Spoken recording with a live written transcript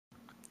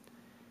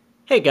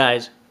Hey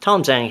guys,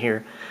 Tom Zhang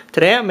here.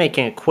 Today I'm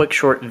making a quick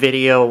short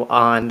video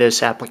on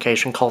this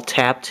application called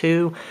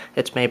Taptu.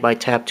 It's made by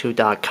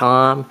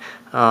Taptu.com.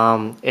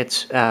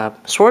 It's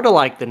sort of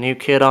like the new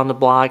kid on the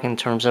block in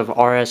terms of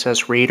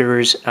RSS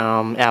readers,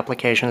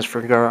 applications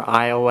for your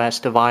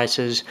iOS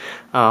devices.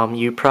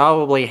 You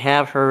probably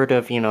have heard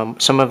of,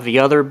 some of the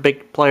other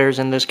big players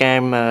in this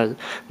game,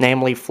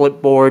 namely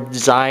Flipboard,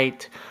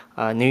 Zeit,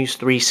 News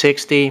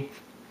 360.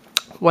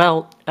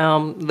 Well,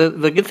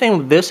 the good thing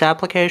with this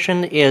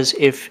application is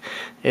if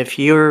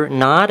you're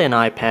not an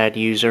iPad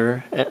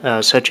user,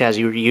 such as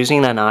you're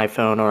using an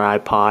iPhone or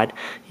iPod,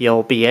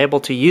 you'll be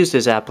able to use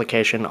this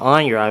application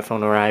on your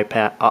iPhone or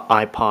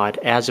iPod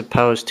as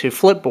opposed to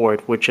Flipboard,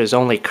 which is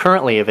only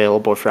currently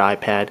available for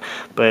iPad.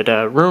 But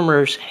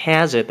rumors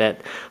has it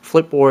that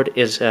Flipboard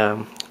is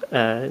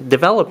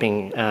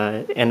developing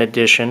an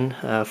edition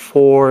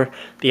for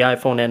the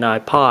iPhone and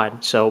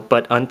iPod. So,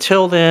 but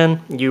until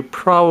then, you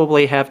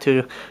probably have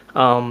to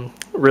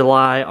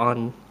rely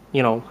on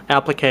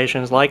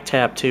applications like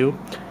Taptu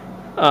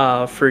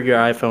for your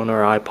iPhone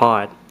or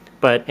iPod.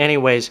 But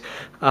anyways,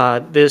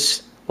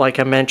 this, like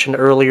I mentioned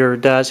earlier,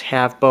 does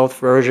have both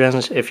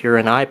versions. If you're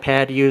an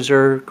iPad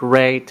user,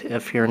 great.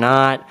 If you're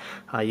not,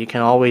 you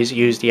can always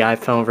use the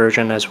iPhone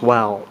version as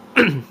well.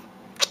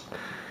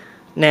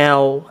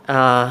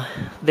 Now,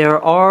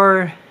 there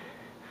are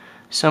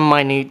some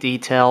minute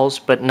details,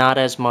 but not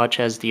as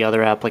much as the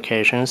other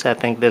applications. I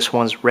think this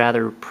one's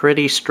rather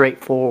pretty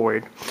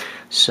straightforward.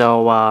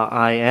 So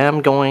I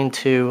am going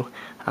to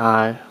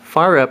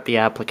fire up the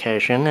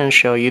application and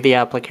show you the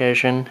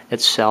application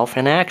itself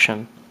in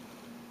action.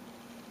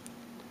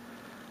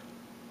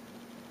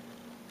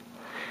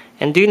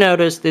 And do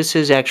notice this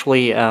is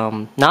actually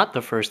not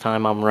the first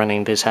time I'm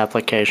running this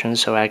application,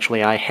 so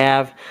actually I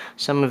have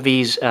some of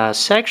these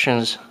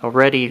sections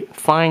already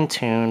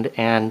fine-tuned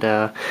and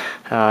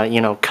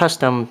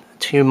custom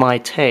to my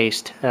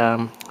taste.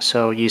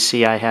 So you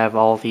see I have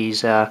all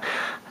these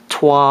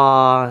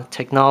TWA,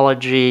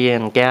 technology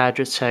and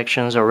gadget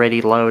sections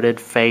already loaded,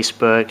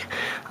 Facebook.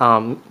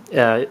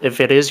 If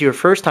it is your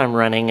first time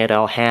running it,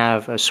 I'll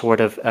have a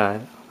sort of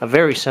a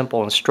very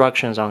simple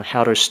instructions on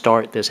how to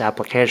start this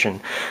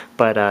application.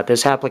 But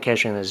this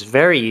application is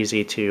very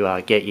easy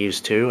to get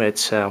used to.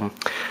 It's the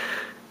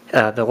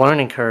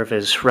learning curve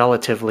is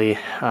relatively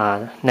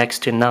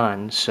next to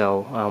none.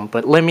 So,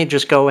 but let me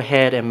just go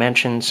ahead and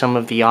mention some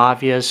of the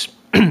obvious.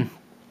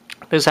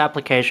 This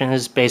application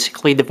is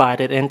basically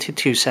divided into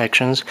two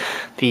sections.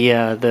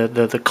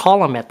 The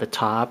column at the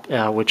top,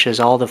 which is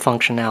all the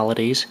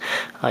functionalities.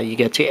 You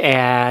get to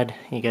add,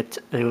 you get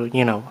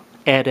to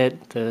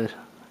edit the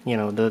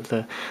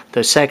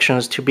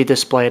sections to be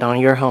displayed on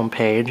your home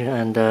page,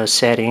 and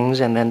settings,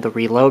 and then the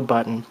reload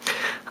button.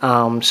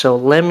 So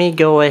let me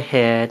go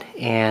ahead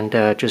and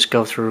just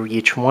go through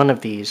each one of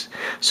these.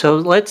 So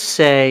let's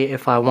say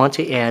if I want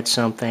to add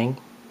something,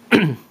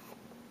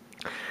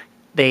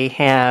 they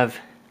have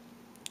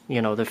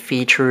the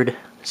featured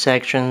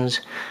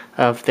sections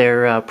of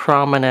their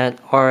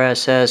prominent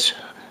RSS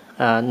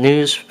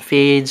news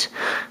feeds.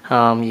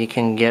 You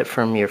can get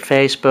from your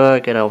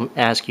Facebook. It'll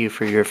ask you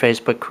for your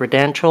Facebook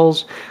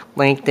credentials.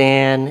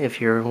 LinkedIn,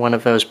 if you're one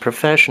of those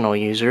professional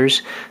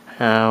users.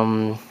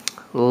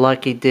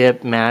 Lucky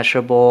Dip,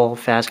 Mashable,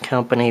 Fast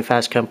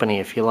Company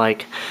if you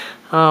like.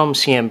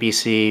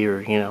 CNBC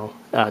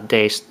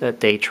or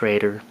Day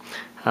Trader.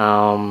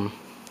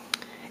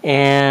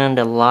 And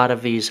a lot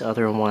of these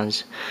other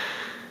ones.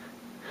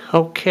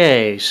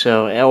 Okay,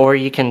 so, or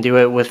you can do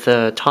it with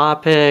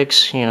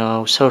topics,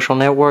 social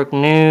network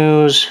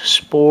news,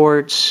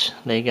 sports,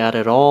 they got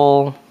it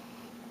all.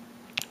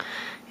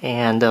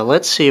 And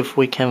let's see if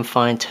we can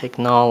find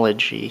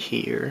technology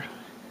here.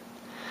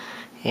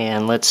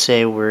 And let's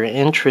say we're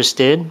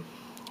interested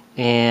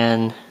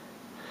in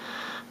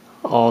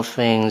all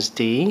things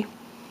D.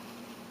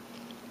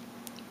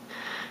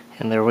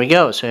 And there we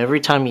go. So every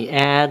time you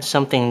add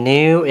something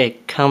new,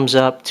 it comes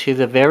up to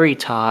the very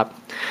top.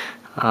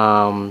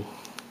 And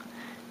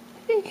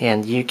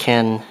you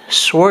can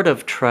sort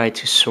of try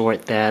to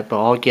sort that, but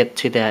I'll get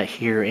to that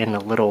here in a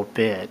little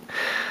bit.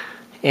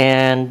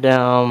 And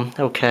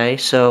okay,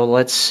 so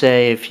let's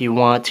say if you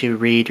want to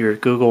read your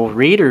Google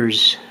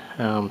Readers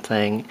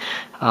thing,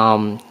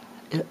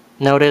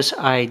 notice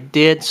I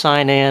did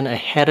sign in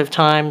ahead of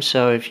time,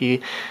 so if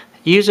you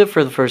use it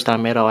for the first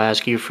time, it'll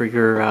ask you for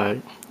your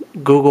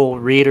Google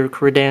Reader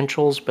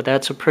credentials, but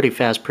that's a pretty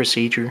fast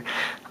procedure.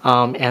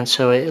 And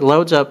so it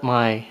loads up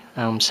my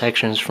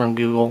sections from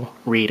Google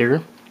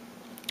Reader.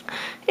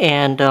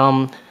 And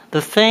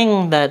the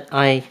thing that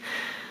I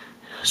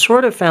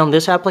sort of found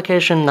this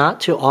application not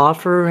to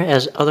offer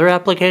as other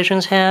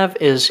applications have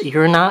is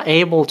you're not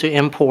able to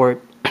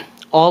import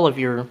all of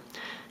your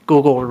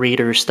Google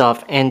Reader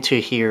stuff into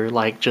here,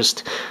 like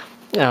just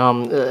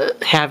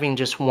having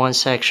just one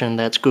section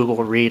that's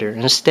Google Reader.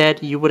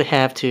 Instead, you would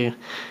have to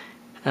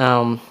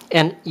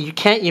and you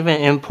can't even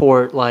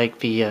import like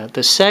the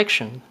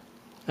section.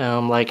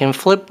 Like in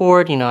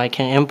Flipboard, I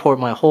can import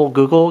my whole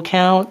Google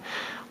account,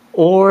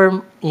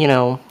 or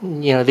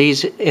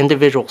these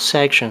individual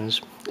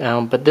sections.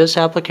 But this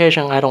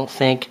application, I don't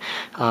think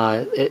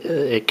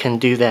it can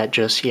do that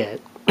just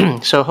yet.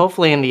 So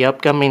hopefully in the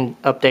upcoming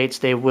updates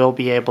they will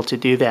be able to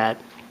do that.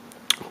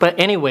 But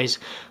anyways,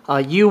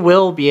 you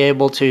will be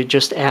able to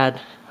just add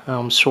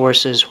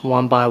sources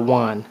one by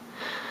one.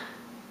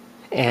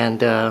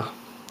 And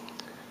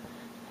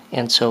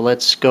so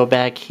let's go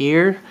back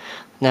here.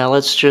 Now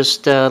let's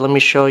just let me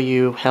show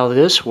you how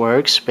this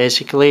works.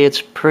 Basically,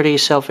 it's pretty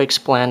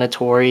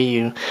self-explanatory.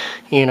 You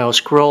know,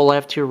 scroll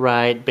left to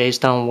right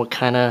based on what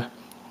kind of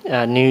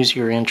news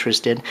you're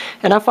interested.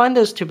 And I find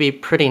this to be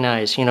pretty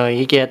nice. You know,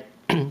 you get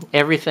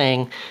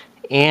everything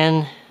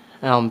in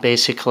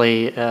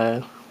basically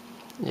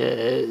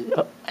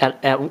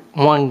at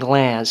one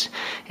glance,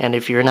 and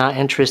if you're not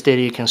interested,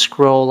 you can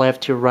scroll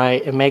left to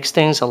right. It makes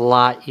things a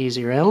lot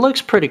easier, and it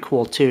looks pretty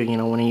cool too. You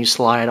know, when you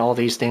slide, all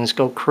these things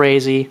go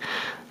crazy.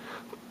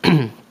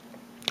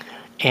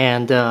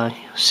 And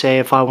say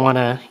if I want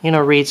to, you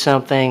know, read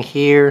something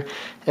here,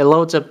 it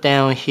loads up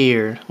down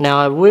here. Now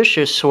I wish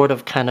it sort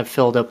of kind of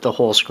filled up the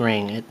whole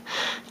screen.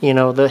 You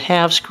know, the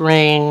half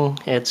screen,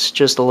 it's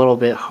just a little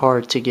bit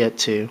hard to get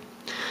to.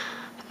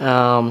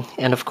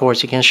 And of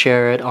course you can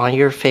share it on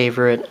your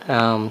favorite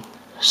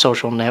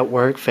social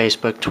network,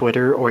 Facebook,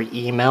 Twitter, or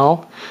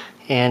email.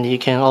 And you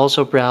can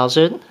also browse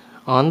it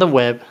on the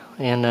web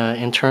in an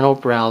internal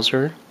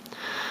browser.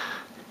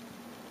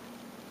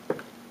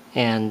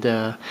 And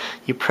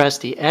you press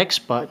the X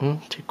button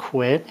to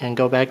quit and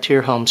go back to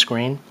your home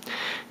screen.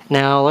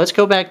 Now let's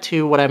go back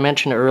to what I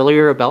mentioned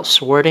earlier about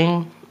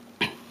sorting.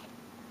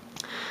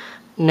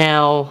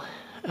 Now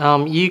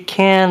you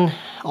can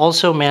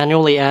also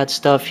manually add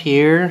stuff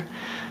here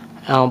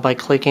by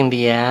clicking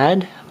the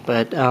add,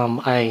 but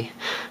I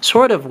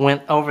sort of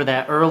went over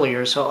that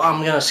earlier, so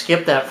I'm going to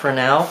skip that for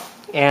now.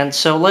 And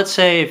so let's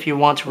say if you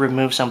want to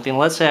remove something,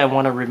 let's say I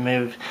want to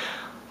remove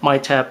my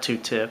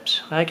Taptu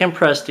tips. I can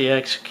press the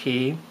X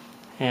key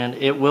and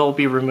it will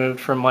be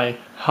removed from my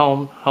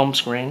home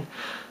screen.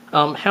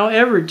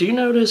 However, do you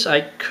notice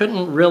I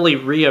couldn't really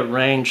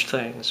rearrange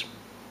things?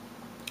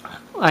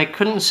 I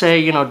couldn't say,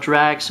 you know,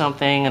 drag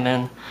something and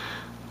then,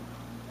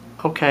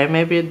 okay,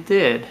 maybe it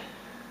did.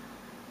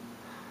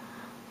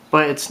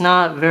 But it's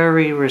not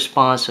very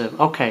responsive.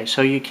 Okay,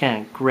 so you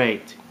can.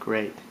 Great.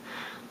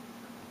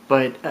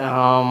 But,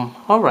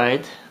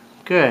 alright,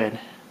 good.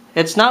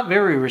 It's not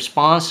very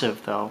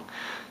responsive though.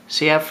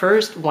 See, at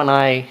first when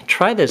I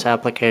tried this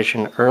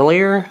application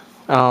earlier,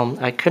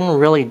 I couldn't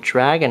really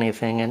drag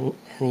anything, and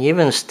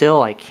even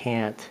still I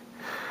can't.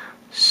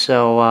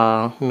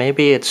 So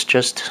maybe it's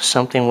just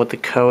something with the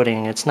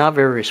coding. It's not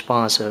very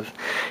responsive.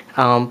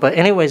 But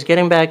anyways,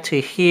 getting back to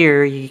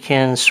here, you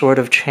can sort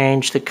of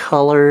change the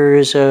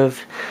colors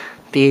of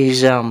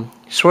these,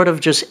 sort of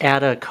just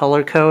add a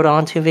color code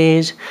onto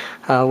these,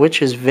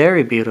 which is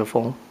very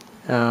beautiful.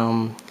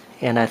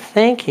 And I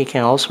think you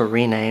can also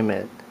rename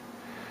it.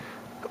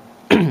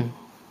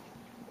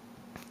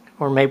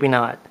 Or maybe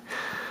not.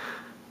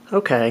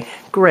 Okay,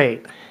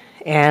 great.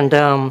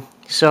 And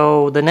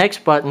so the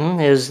next button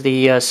is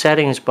the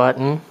settings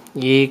button.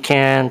 You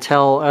can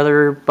tell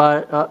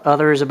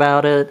others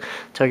about it,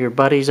 tell your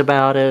buddies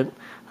about it.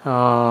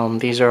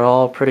 These are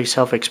all pretty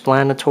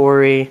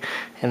self-explanatory.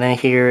 And then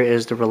here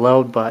is the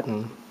reload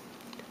button,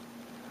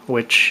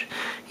 which,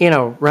 you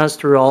know, runs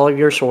through all of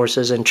your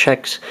sources and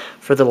checks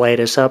for the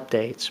latest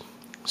updates.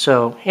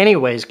 So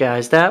anyways,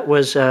 guys, that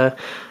was a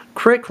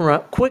quick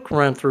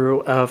run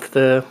through of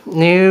the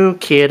new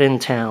kid in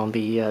town,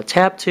 the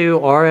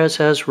Taptu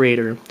RSS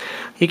reader.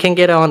 You can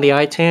get it on the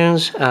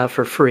iTunes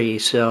for free.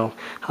 So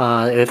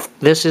if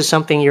this is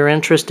something you're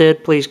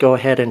interested, please go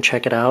ahead and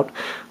check it out.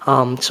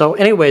 So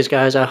anyways,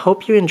 guys, I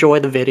hope you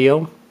enjoyed the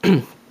video.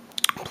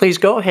 Please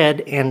go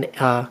ahead and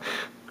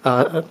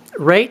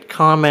rate,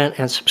 comment,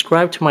 and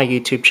subscribe to my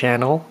YouTube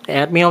channel.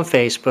 Add me on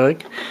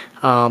Facebook.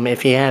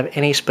 If you have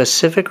any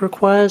specific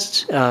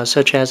requests,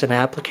 such as an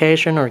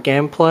application or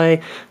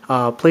gameplay,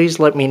 please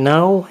let me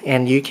know,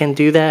 and you can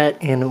do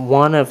that in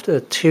one of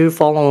the two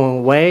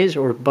following ways,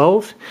 or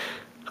both.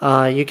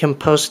 You can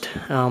post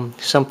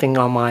something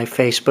on my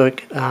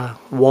Facebook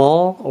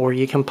wall, or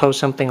you can post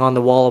something on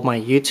the wall of my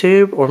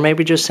YouTube, or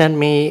maybe just send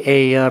me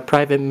a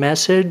private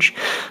message.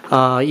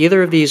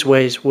 Either of these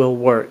ways will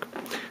work.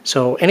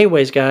 So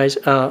anyways, guys,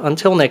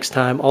 until next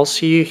time, I'll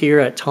see you here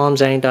at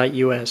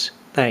tomzang.us.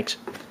 Thanks.